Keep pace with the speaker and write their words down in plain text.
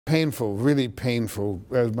painful, really painful.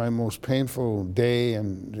 It was my most painful day.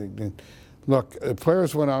 And look, the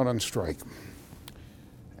players went out on strike,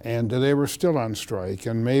 and they were still on strike.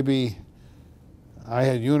 And maybe I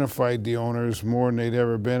had unified the owners more than they'd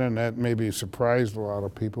ever been, and that maybe surprised a lot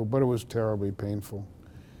of people, but it was terribly painful.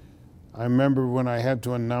 I remember when I had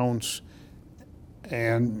to announce,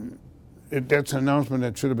 and that's an announcement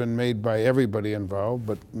that should have been made by everybody involved,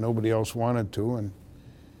 but nobody else wanted to. And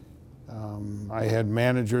I had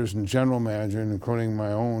managers and general managers, including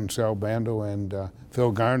my own, Sal Bando and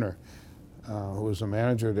Phil Garner, who was the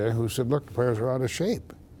manager there, who said, look, the players are out of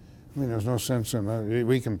shape. I mean, there's no sense in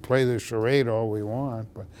we can play this charade all we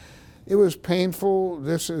want, but it was painful.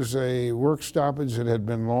 This is a work stoppage that had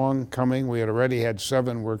been long coming. We had already had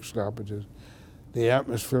 7 work stoppages. The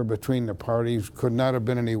atmosphere between the parties could not have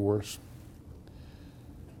been any worse.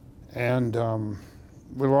 And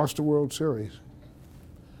we lost the World Series.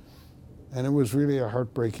 And it was really a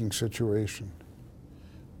heartbreaking situation.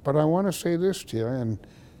 But I want to say this to you, and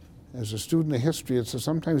as a student of history, it's that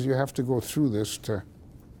sometimes you have to go through this to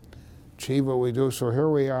achieve what we do. So here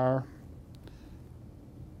we are,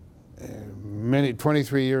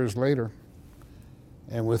 23 years later,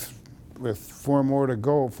 and with 4 more to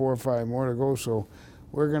go, 4 or 5 more to go, so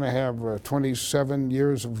we're going to have 27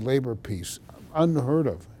 years of labor peace, unheard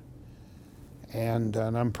of. And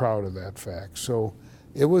I'm proud of that fact. So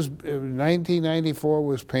it was, 1994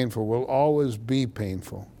 was painful, will always be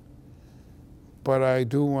painful. But I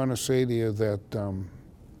do want to say to you that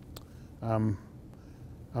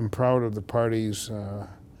I'm proud of the parties.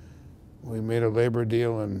 We made a labor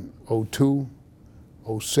deal in 02,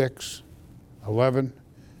 06, 11,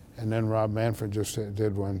 and then Rob Manfred just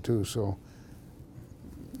did one too. So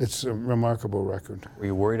it's a remarkable record. Were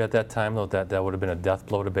you worried at that time, though, that that would have been a death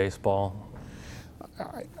blow to baseball?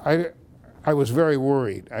 I was very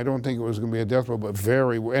worried. I don't think it was going to be a death blow, but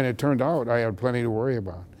very, and it turned out I had plenty to worry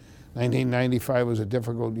about. 1995 was a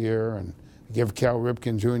difficult year, and give Cal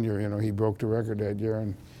Ripken Jr., you know, he broke the record that year,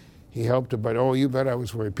 and he helped it, but oh, you bet I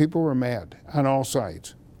was worried. People were mad on all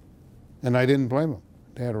sides, and I didn't blame them.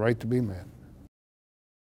 They had a right to be mad.